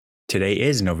Today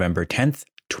is November 10th,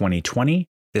 2020.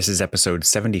 This is episode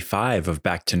 75 of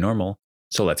Back to Normal,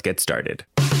 so let's get started.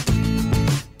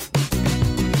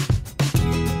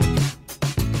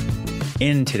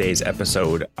 In today's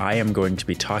episode, I am going to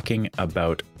be talking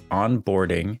about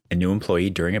onboarding a new employee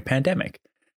during a pandemic.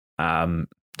 The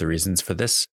reasons for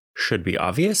this should be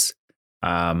obvious.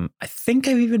 I think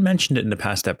I've even mentioned it in the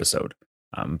past episode,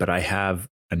 but I have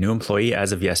a new employee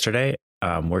as of yesterday,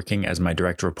 working as my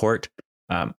direct report.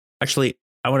 Actually,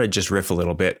 I want to just riff a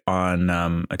little bit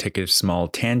on take a small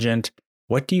tangent.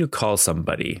 What do you call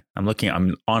somebody?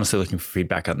 I'm honestly looking for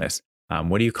feedback on this.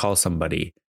 What do you call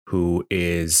somebody who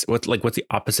is what's the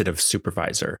opposite of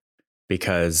supervisor?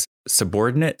 Because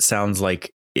subordinate sounds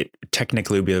like it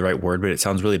technically would be the right word, but it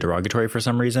sounds really derogatory for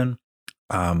some reason.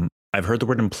 I've heard the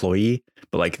word employee,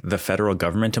 but like the federal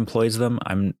government employs them.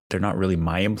 They're not really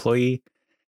my employee.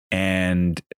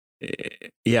 And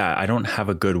yeah, I don't have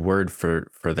a good word for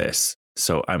this.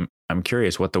 So I'm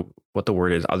curious what the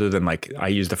word is, other than like I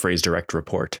use the phrase direct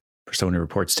report for someone who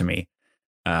reports to me.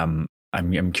 I'm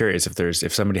curious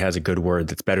if somebody has a good word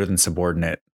that's better than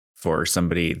subordinate for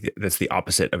somebody that's the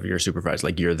opposite of your supervisor,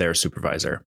 like you're their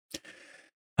supervisor.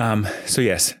 So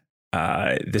yes,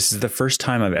 this is the first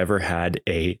time I've ever had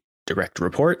a direct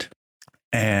report.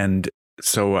 And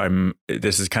so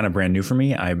this is kind of brand new for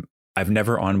me. I've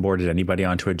never onboarded anybody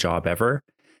onto a job ever.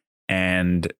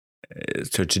 And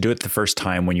so to do it the first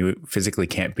time when you physically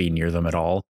can't be near them at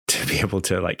all, to be able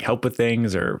to like help with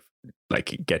things or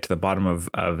like get to the bottom of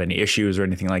any issues or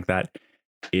anything like that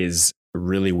is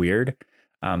really weird.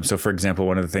 So for example,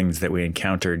 one of the things that we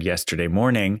encountered yesterday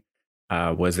morning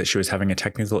was that she was having a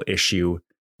technical issue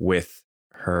with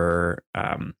her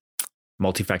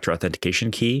multi-factor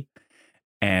authentication key.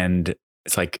 And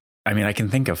it's like, I mean, I can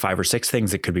think of 5 or 6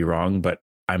 things that could be wrong, but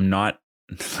I'm not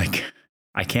like,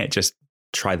 I can't just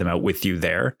try them out with you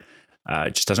there.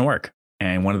 It just doesn't work.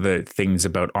 And one of the things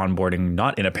about onboarding,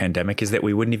 not in a pandemic, is that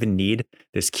we wouldn't even need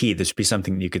this key. This would be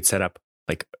something that you could set up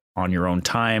like on your own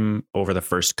time over the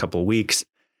first couple of weeks.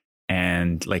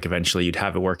 And like eventually you'd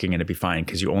have it working and it'd be fine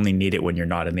because you only need it when you're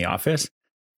not in the office.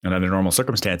 And under normal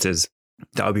circumstances,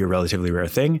 that would be a relatively rare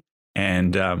thing.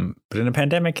 And but in a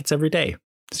pandemic, it's every day.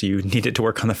 So you need it to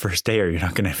work on the first day or you're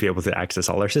not going to be able to access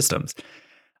all our systems.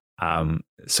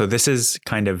 So this is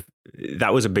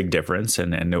that was a big difference.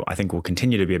 And I think will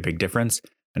continue to be a big difference.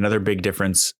 Another big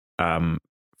difference,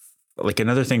 like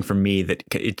another thing for me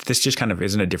this just kind of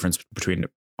isn't a difference between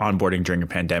onboarding during a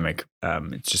pandemic.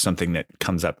 It's just something that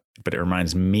comes up, but it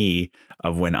reminds me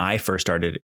of when I first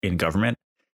started in government,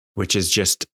 which is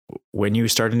just when you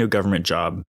start a new government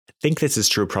job. I think this is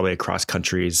true probably across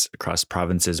countries, across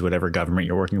provinces, whatever government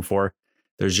you're working for.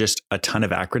 There's just a ton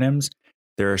of acronyms.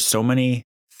 There are so many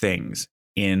things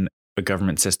in a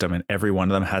government system and every one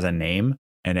of them has a name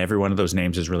and every one of those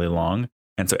names is really long.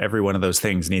 And so every one of those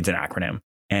things needs an acronym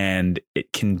and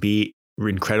it can be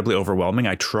incredibly overwhelming.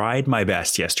 I tried my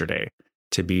best yesterday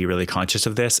to be really conscious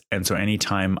of this. And so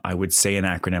anytime I would say an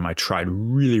acronym, I tried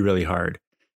really, really hard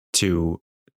to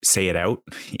say it out,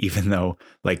 even though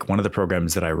like one of the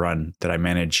programs that I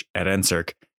manage at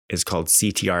NSERC is called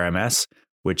CTRMS,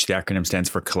 which the acronym stands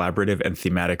for Collaborative and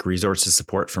Thematic Resources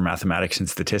Support for Mathematics and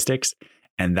Statistics.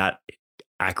 And that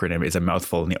acronym is a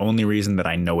mouthful. And the only reason that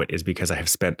I know it is because I have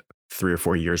spent 3 or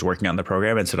 4 years working on the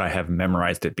program. And so I have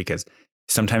memorized it because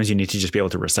sometimes you need to just be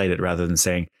able to recite it rather than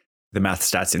saying the Math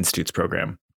Stats Institute's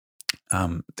program.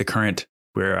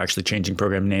 We're actually changing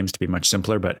program names to be much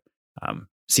simpler, but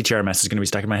CTRMS is going to be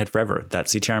stuck in my head forever. That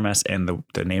CTRMS and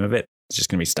the name of it is just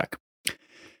going to be stuck.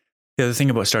 The other thing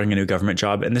about starting a new government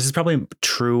job, and this is probably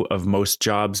true of most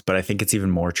jobs, but I think it's even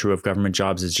more true of government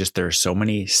jobs, is just there are so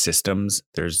many systems.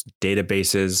 There's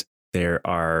databases. There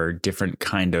are different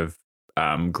kind of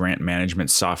grant management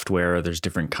software. There's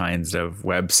different kinds of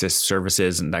web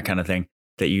services and that kind of thing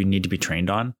that you need to be trained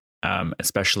on,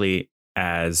 especially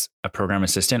as a program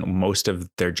assistant. Most of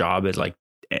their job is like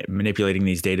manipulating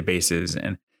these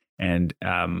databases and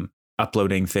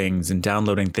uploading things and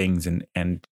downloading things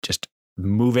and just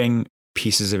moving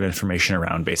pieces of information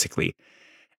around basically.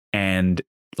 And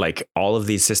like all of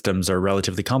these systems are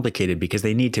relatively complicated because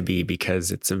they need to be, because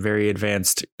it's a very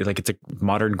advanced, like it's a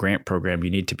modern grant program.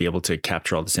 You need to be able to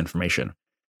capture all this information.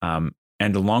 And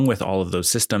along with all of those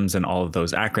systems and all of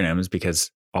those acronyms,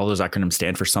 because all those acronyms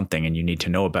stand for something and you need to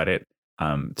know about it.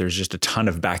 There's just a ton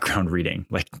of background reading,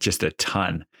 like just a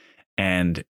ton.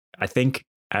 And I think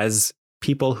as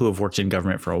people who have worked in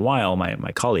government for a while,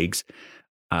 my colleagues,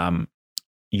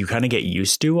 you kind of get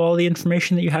used to all the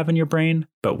information that you have in your brain.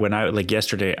 But when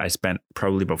yesterday, I spent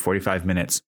probably about 45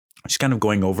 minutes just kind of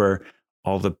going over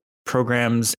all the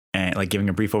programs and like giving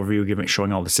a brief overview,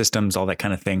 showing all the systems, all that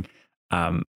kind of thing,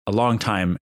 a long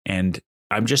time. And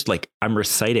I'm just like, I'm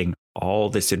reciting all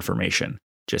this information,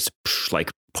 just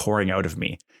like pouring out of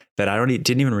me that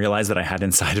didn't even realize that I had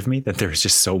inside of me, that there was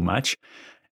just so much.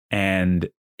 And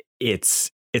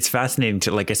it's fascinating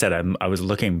to, like I said, I was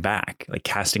looking back, like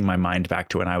casting my mind back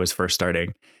to when I was first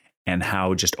starting and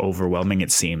how just overwhelming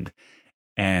it seemed,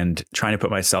 and trying to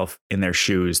put myself in their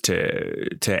shoes to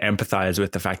empathize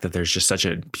with the fact that there's just such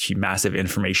a massive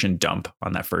information dump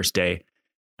on that first day.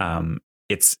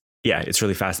 It's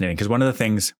really fascinating, because one of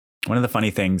the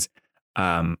funny things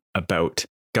about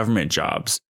government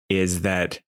jobs is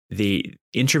that the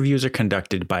interviews are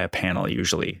conducted by a panel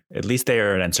usually. At least they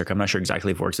are at NSERC. I'm not sure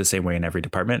exactly if it works the same way in every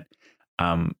department,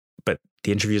 but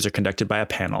the interviews are conducted by a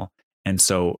panel. And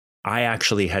so I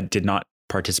actually did not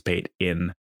participate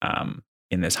in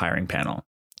this hiring panel.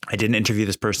 I didn't interview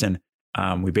this person.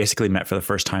 We basically met for the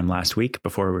first time last week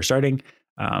before we were starting,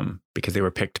 because they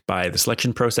were picked by the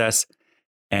selection process.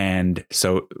 And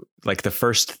so like the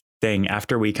first thing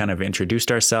after we kind of introduced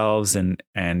ourselves and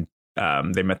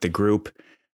they met the group,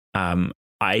 I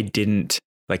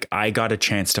got a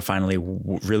chance to finally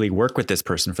really work with this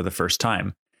person for the first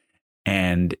time.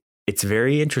 And it's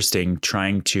very interesting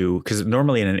because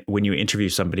normally when you interview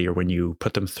somebody or when you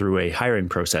put them through a hiring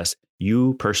process,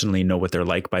 you personally know what they're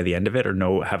like by the end of it,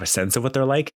 or have a sense of what they're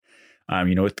like.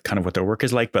 You know kind of what their work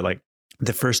is like, but like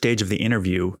the first stage of the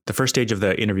interview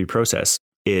process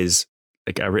is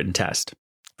like a written test,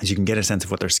 as you can get a sense of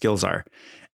what their skills are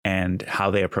and how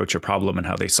they approach a problem and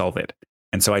how they solve it.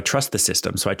 And so I trust the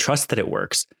system. So I trust that it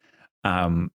works.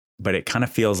 But it kind of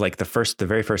feels like the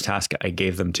very first task I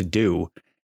gave them to do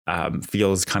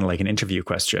feels kind of like an interview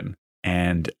question.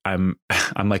 And I'm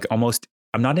like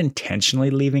I'm not intentionally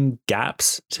leaving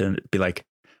gaps to be like,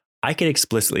 I could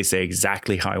explicitly say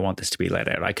exactly how I want this to be laid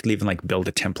out. I could even like build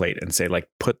a template and say like,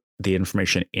 put the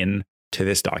information into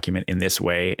this document in this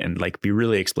way and like be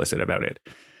really explicit about it.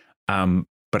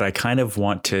 But I kind of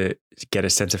want to get a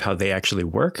sense of how they actually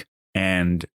work.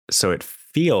 And so it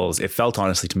felt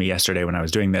honestly to me yesterday when I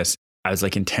was doing this, I was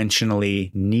like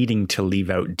intentionally needing to leave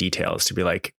out details to be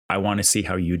like, I want to see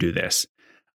how you do this.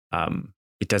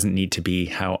 It doesn't need to be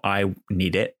how I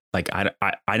need it. Like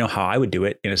I know how I would do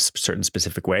it in a certain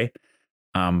specific way,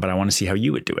 but I want to see how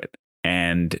you would do it.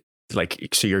 And like,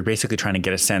 so you're basically trying to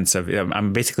get a sense of,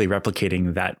 I'm basically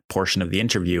replicating that portion of the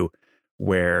interview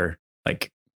where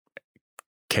like,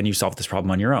 can you solve this problem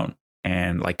on your own?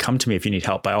 And like, come to me if you need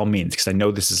help by all means, because I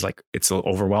know this is like, it's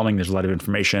overwhelming. There's a lot of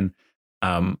information,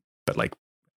 but like,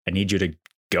 I need you to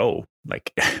go.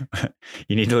 Like,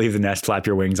 you need to leave the nest, flap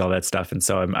your wings, all that stuff. And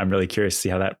so I'm really curious to see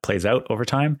how that plays out over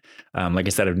time. Like I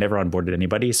said, I've never onboarded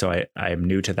anybody, so I am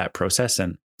new to that process,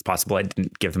 and it's possible I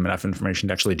didn't give them enough information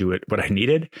to actually do what I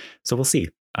needed. So we'll see.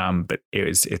 But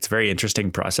it's a very interesting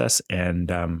process,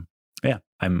 and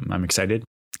I'm excited.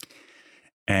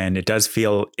 And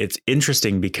it's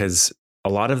interesting because a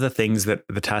lot of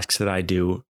the tasks that I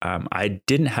do, I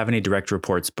didn't have any direct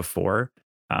reports before,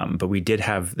 but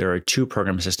there are 2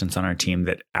 program assistants on our team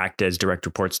that act as direct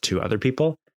reports to other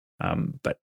people.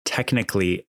 But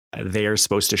technically they are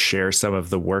supposed to share some of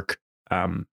the work.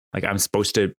 Like I'm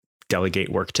supposed to delegate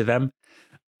work to them.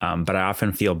 But I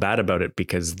often feel bad about it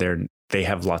because they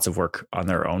have lots of work on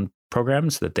their own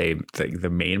programs the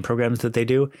main programs that they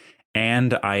do.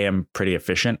 And I am pretty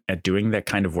efficient at doing that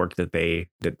kind of work that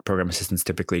program assistants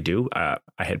typically do. I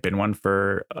had been one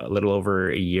for a little over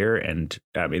a year, and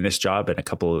in this job, and a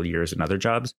couple of years in other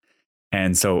jobs.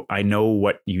 And so I know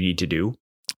what you need to do.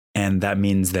 And that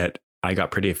means that I got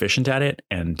pretty efficient at it.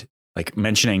 And like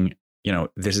mentioning,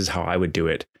 this is how I would do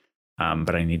it,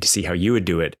 but I need to see how you would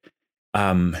do it.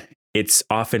 It's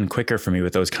often quicker for me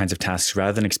with those kinds of tasks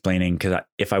rather than explaining, because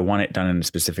if I want it done in a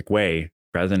specific way,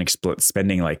 rather than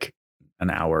spending like an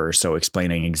hour or so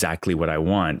explaining exactly what I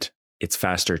want, it's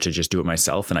faster to just do it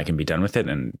myself, and I can be done with it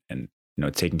and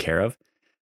it's taken care of.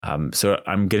 So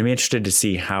I'm going to be interested to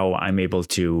see how I'm able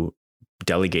to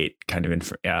delegate kind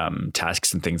of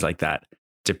tasks and things like that,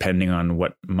 depending on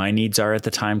what my needs are at the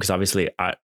time. Because obviously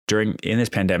in this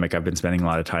pandemic, I've been spending a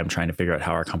lot of time trying to figure out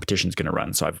how our competition is going to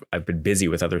run. So I've been busy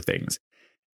with other things.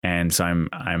 And so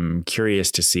I'm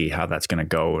curious to see how that's going to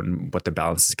go and what the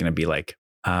balance is going to be like.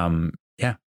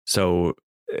 So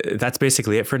that's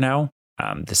basically it for now.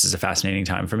 This is a fascinating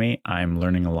time for me. I'm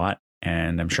learning a lot,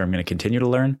 and I'm sure I'm going to continue to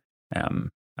learn.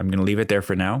 I'm going to leave it there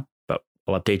for now, but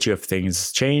I'll update you if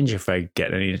things change, if I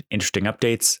get any interesting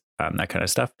updates, that kind of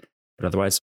stuff. But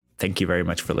otherwise, thank you very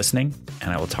much for listening,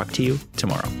 and I will talk to you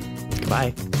tomorrow.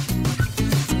 Goodbye.